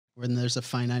when there's a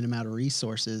finite amount of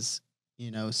resources,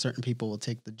 certain people will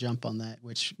take the jump on that,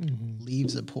 which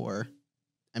leaves the poor.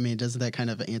 I mean, doesn't that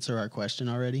kind of answer our question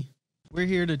already? We're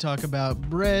here to talk about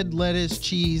bread, lettuce,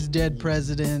 cheese, dead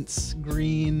presidents,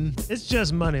 green. It's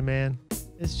just money, man.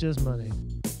 It's just money.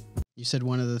 You said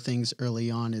one of the things early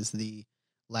on is the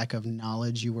lack of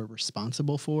knowledge you were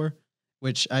responsible for,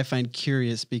 which I find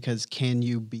curious because can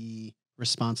you be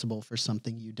responsible for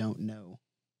something you don't know?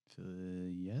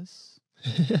 Yes.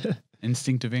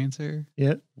 Instinctive answer.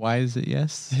 Yeah. Why is it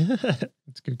yes? That's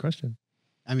a good question.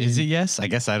 I mean, Is it yes? I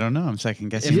guess I don't know. I'm second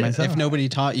guessing myself. If nobody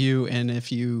taught you and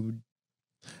if you...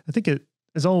 I think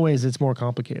as always, it's more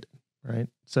complicated, right?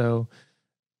 So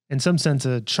in some sense,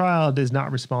 a child is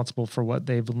not responsible for what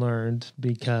they've learned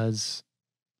because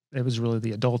it was really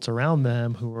the adults around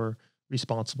them who were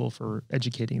responsible for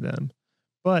educating them.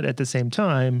 But at the same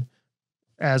time,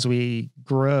 as we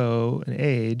grow and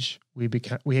age, we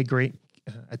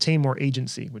attain more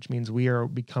agency, which means we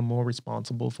become more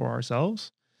responsible for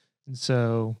ourselves. And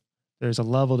so there's a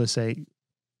level to say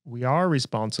we are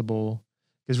responsible,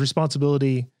 because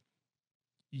responsibility,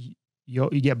 you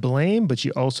get blame, but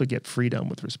you also get freedom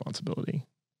with responsibility.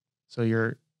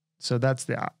 So that's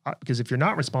because if you're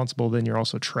not responsible, then you're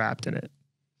also trapped in it.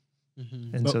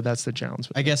 Mm-hmm. And so that's the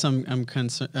challenge. I guess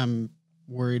I'm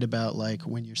worried about like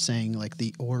when you're saying like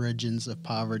the origins of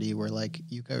poverty, where like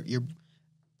your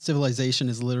civilization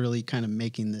is literally kind of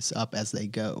making this up as they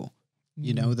go.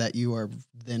 Mm-hmm. That you are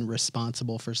then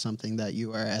responsible for something that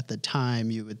you are at the time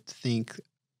you would think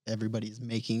everybody's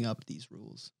making up these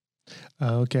rules.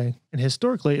 Okay. And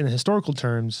historically, in historical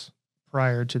terms,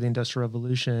 prior to the Industrial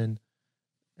Revolution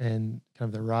and kind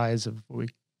of the rise of what we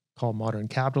call modern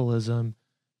capitalism,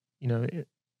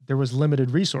 there was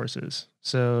limited resources.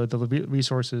 So the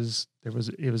resources, it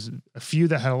was a few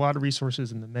that had a lot of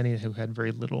resources and the many who had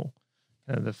very little,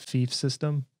 kind of the fief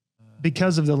system.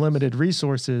 Because of the limited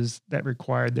resources, that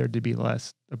required there to be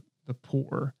less the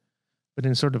poor. But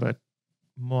in sort of a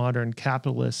modern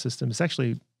capitalist system, it's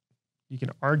actually, you can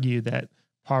argue that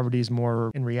poverty is more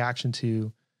in reaction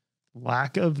to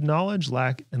lack of knowledge,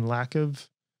 lack of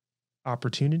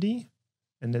opportunity.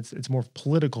 And it's more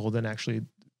political than actually,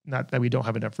 not that we don't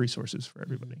have enough resources for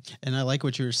everybody. And I like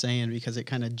what you were saying because it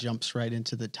kind of jumps right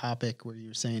into the topic where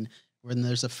you're saying when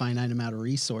there's a finite amount of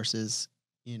resources,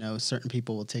 certain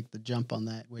people will take the jump on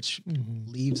that, which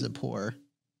leaves the poor.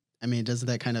 I mean, doesn't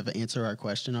that kind of answer our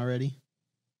question already?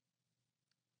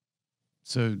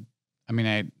 So, I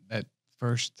mean,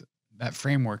 that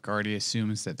framework already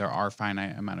assumes that there are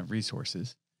finite amount of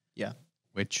resources. Yeah.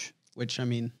 Which I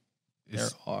mean, there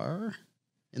are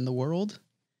in the world,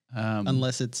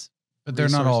 unless it's. But they're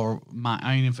not all.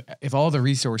 I mean, if all the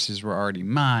resources were already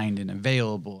mined and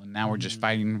available, and now we're just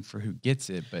fighting for who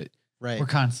gets it, but we're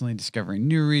constantly discovering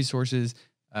new resources.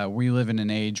 We live in an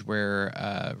age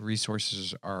where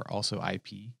resources are also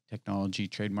IP, technology,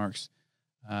 trademarks,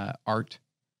 art.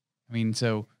 I mean,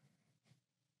 so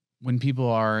when people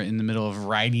are in the middle of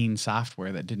writing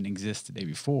software that didn't exist the day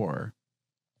before,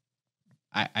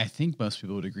 I think most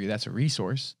people would agree that's a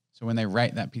resource. So when they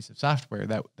write that piece of software,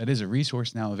 that is a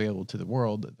resource now available to the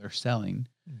world that they're selling.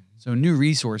 Mm-hmm. So new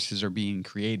resources are being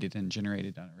created and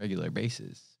generated on a regular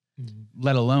basis,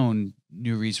 let alone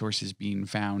new resources being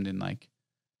found in like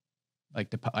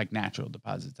natural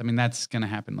deposits. I mean, that's going to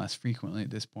happen less frequently at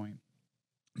this point.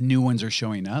 New ones are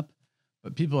showing up,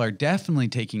 but people are definitely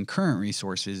taking current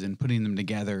resources and putting them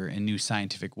together in new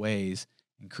scientific ways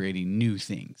and creating new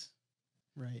things.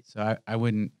 Right. So I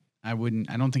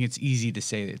don't think it's easy to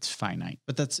say that it's finite.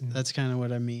 But that's kind of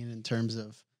what I mean in terms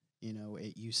of,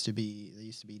 they used to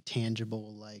be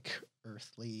tangible, like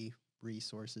earthly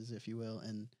resources, if you will.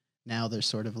 And now they're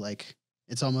sort of like,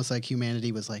 it's almost like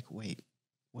humanity was like, wait,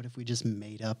 what if we just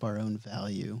made up our own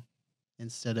value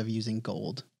instead of using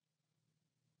gold?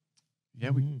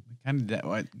 Yeah, we kind of did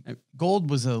that. Gold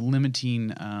was a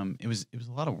limiting. It was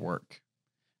a lot of work.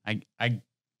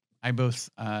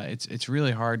 It's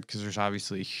really hard because there's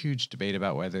obviously a huge debate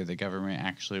about whether the government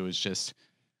actually was just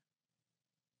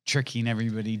tricking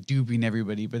everybody, duping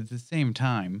everybody. But at the same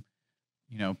time,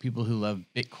 people who love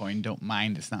Bitcoin don't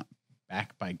mind it's not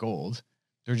backed by gold.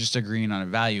 They're just agreeing on a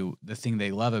value. The thing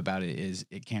they love about it is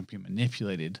it can't be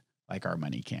manipulated like our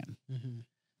money can. Mm-hmm.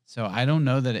 So I don't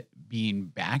know that it being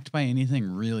backed by anything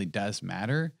really does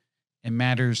matter. It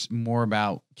matters more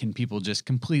about, can people just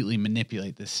completely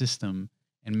manipulate the system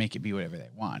and make it be whatever they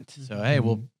want. Mm-hmm. So, hey,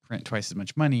 we'll print twice as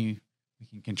much money. We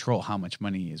can control how much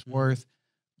money is worth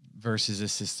versus a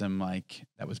system like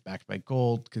that was backed by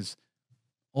gold. Because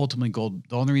ultimately gold,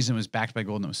 the only reason it was backed by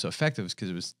gold and it was so effective is because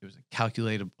it was a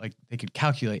calculated, like they could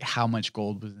calculate how much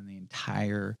gold was in the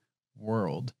entire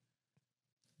world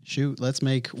shoot, let's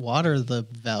make water the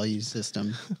value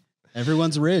system.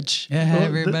 Everyone's rich. Yeah, Well,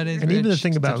 everybody's and rich. even the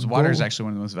thing about water is gold- actually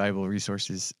one of the most valuable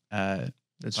resources.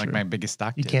 It's like true. my biggest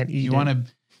stock. You tip. can't eat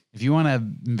If you want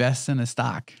to invest in a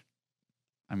stock,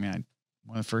 I mean,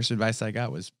 one of the first advice I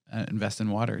got was invest in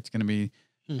water. It's going to be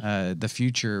the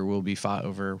future will be fought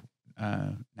over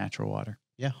natural water.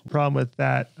 Yeah. The problem with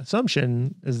that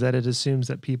assumption is that it assumes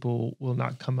that people will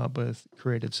not come up with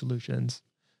creative solutions.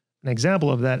 An example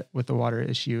of that with the water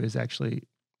issue is actually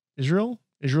Israel.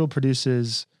 Israel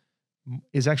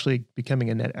is actually becoming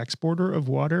a net exporter of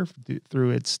water through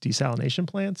its desalination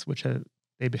plants, which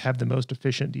they have the most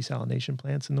efficient desalination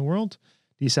plants in the world.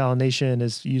 Desalination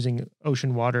is using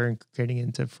ocean water and creating it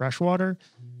into fresh water.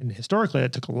 And historically,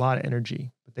 that took a lot of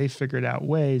energy, but they figured out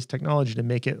technology to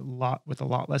make it with a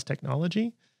lot less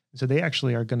technology. And so they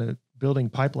actually are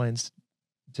building pipelines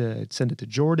to send it to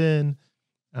Jordan,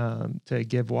 to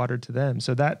give water to them.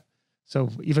 So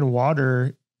even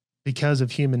water, because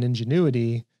of human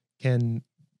ingenuity, can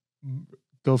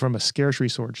go from a scarce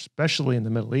resource, especially in the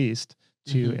Middle East,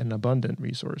 to an abundant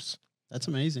resource. That's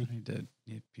amazing. I need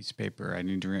a piece of paper. I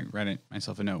need to write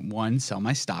myself a note. 1, sell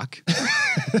my stock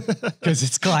because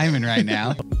it's climbing right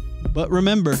now. But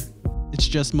remember, it's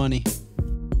just money.